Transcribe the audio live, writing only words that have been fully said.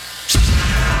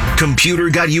computer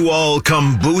got you all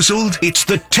bamboozled? It's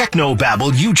the techno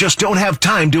babble you just don't have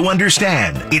time to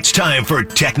understand. It's time for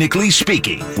Technically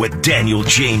Speaking with Daniel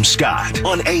James Scott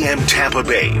on AM Tampa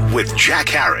Bay with Jack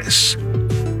Harris.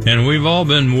 And we've all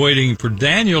been waiting for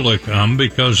Daniel to come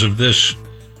because of this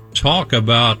talk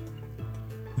about,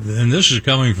 and this is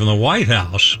coming from the White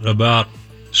House, about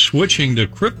switching to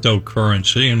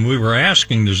cryptocurrency. And we were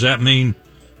asking, does that mean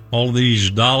all these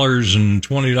dollars and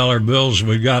 $20 bills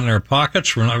we've got in our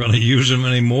pockets, we're not going to use them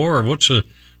anymore? Or what's the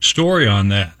story on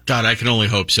that? God, I can only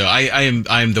hope so. I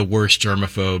am the worst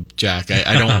germaphobe, Jack.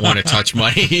 I don't want to touch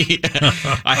money.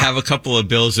 I have a couple of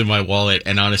bills in my wallet,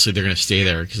 and honestly, they're going to stay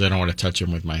there because I don't want to touch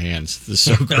them with my hands. This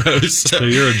is so gross. So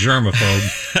you're a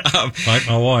germaphobe, like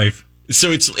my wife.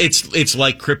 So it's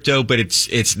like crypto, but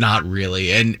it's not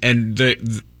really. And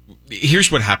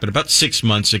here's what happened. About 6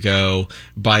 months ago,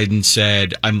 Biden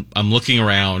said, I'm looking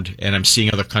around and I'm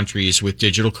seeing other countries with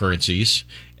digital currencies,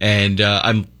 and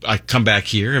I come back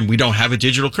here and we don't have a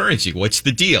digital currency. What's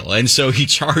the deal? And so he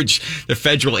charged the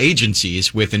federal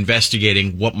agencies with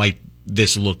investigating what might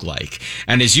this look like.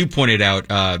 And as you pointed out,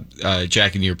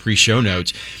 Jack, in your pre-show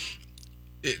notes,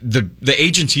 the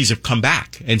agencies have come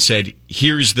back and said,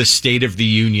 here's the state of the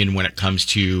union when it comes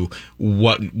to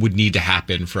what would need to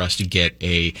happen for us to get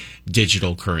a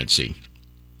digital currency.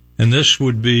 And this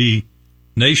would be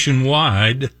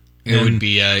nationwide. It would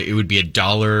be a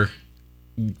dollar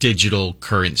digital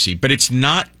currency, but it's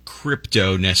not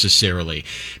crypto necessarily,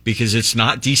 because it's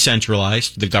not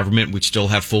decentralized. The government would still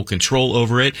have full control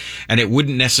over it, and it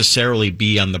wouldn't necessarily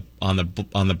be on the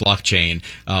blockchain,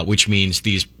 which means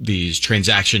these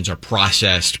transactions are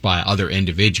processed by other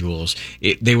individuals.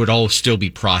 They would all still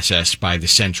be processed by the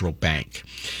central bank.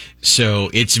 So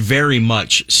it's very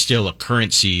much still a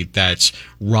currency that's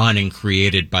run and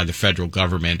created by the federal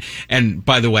government. And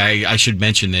by the way, I should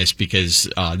mention this because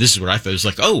this is what I thought. It was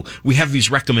like, oh, we have these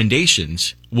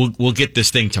recommendations. We'll get this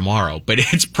thing tomorrow. But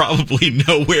it's probably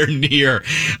nowhere near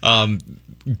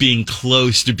being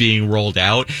close to being rolled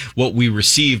out. What we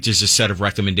received is a set of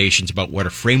recommendations about what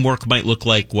a framework might look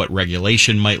like, what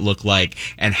regulation might look like,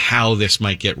 and how this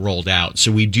might get rolled out.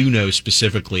 So we do know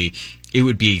specifically it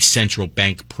would be a central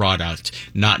bank product,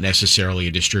 not necessarily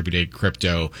a distributed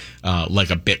crypto like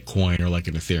a Bitcoin or like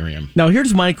an Ethereum. Now,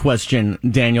 here's my question,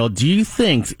 Daniel. Do you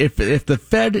think if the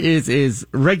Fed is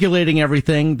regulating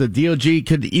everything, the DOJ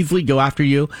could easily go after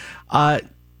you?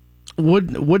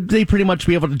 Would they pretty much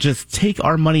be able to just take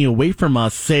our money away from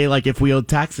us, say, like if we owed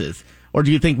taxes? Or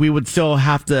do you think we would still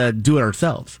have to do it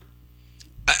ourselves?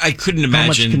 I couldn't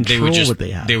imagine they would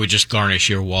they just garnish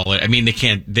your wallet. I mean,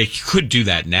 they could do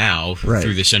that now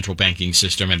through the central banking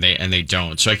system, and they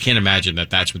don't. So I can't imagine that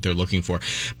that's what they're looking for.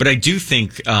 But I do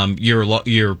think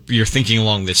you're thinking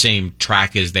along the same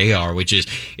track as they are, which is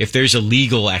if there's a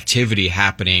legal activity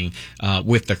happening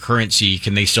with the currency,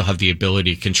 can they still have the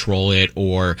ability to control it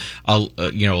or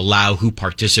allow who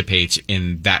participates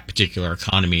in that particular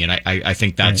economy? And I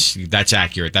think that's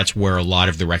accurate. That's where a lot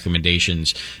of the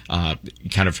recommendations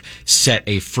kind of set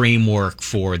a framework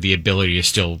for the ability to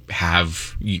still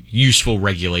have useful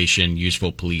regulation,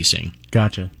 useful policing.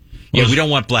 Gotcha. Yeah, we don't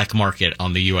want black market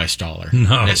on the U.S. dollar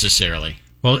necessarily.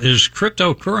 Well, is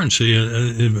cryptocurrency,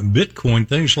 Bitcoin,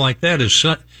 things like that, is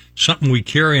something we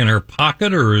carry in our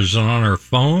pocket, or is it on our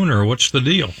phone, or what's the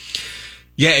deal?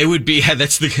 Yeah, it would be.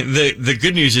 That's the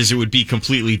good news is it would be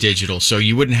completely digital, so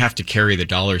you wouldn't have to carry the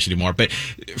dollars anymore. But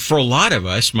for a lot of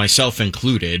us, myself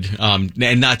included,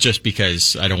 and not just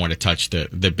because I don't want to touch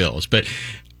the bills, but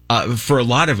for a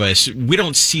lot of us, we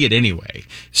don't see it anyway.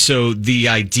 So the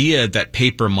idea that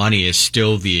paper money is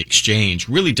still the exchange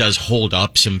really does hold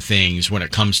up some things when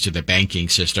it comes to the banking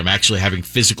system, actually having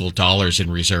physical dollars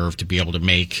in reserve to be able to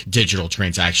make digital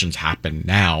transactions happen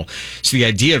now. So the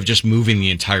idea of just moving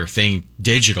the entire thing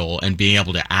digital and being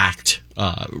able to act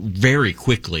very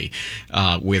quickly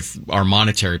with our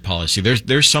monetary policy,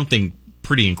 there's something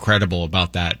pretty incredible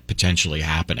about that potentially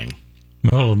happening.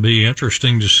 Well, it'll be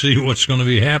interesting to see what's going to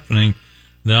be happening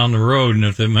down the road, and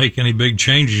if they make any big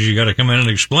changes, you got to come in and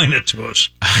explain it to us.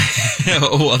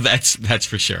 Well, that's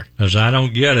for sure. Because I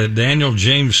don't get it. Daniel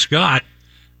James Scott,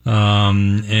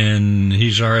 and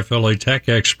he's our FLA tech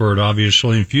expert,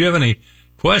 obviously. If you have any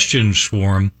questions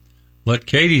for him, let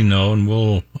Katie know, and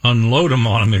we'll unload them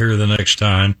on him here the next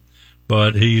time.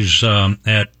 But he's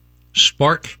at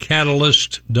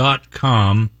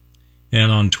sparkcatalyst.com. And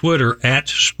on Twitter, at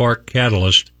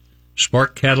SparkCatalyst,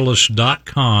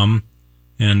 sparkcatalyst.com,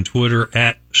 and Twitter,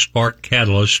 at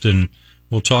SparkCatalyst. And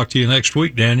we'll talk to you next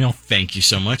week, Daniel. Thank you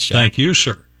so much, Jack. Thank you,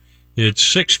 sir. It's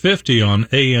 6:50 on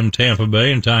AM Tampa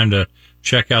Bay, and time to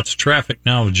check out the traffic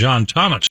now with John Thomas.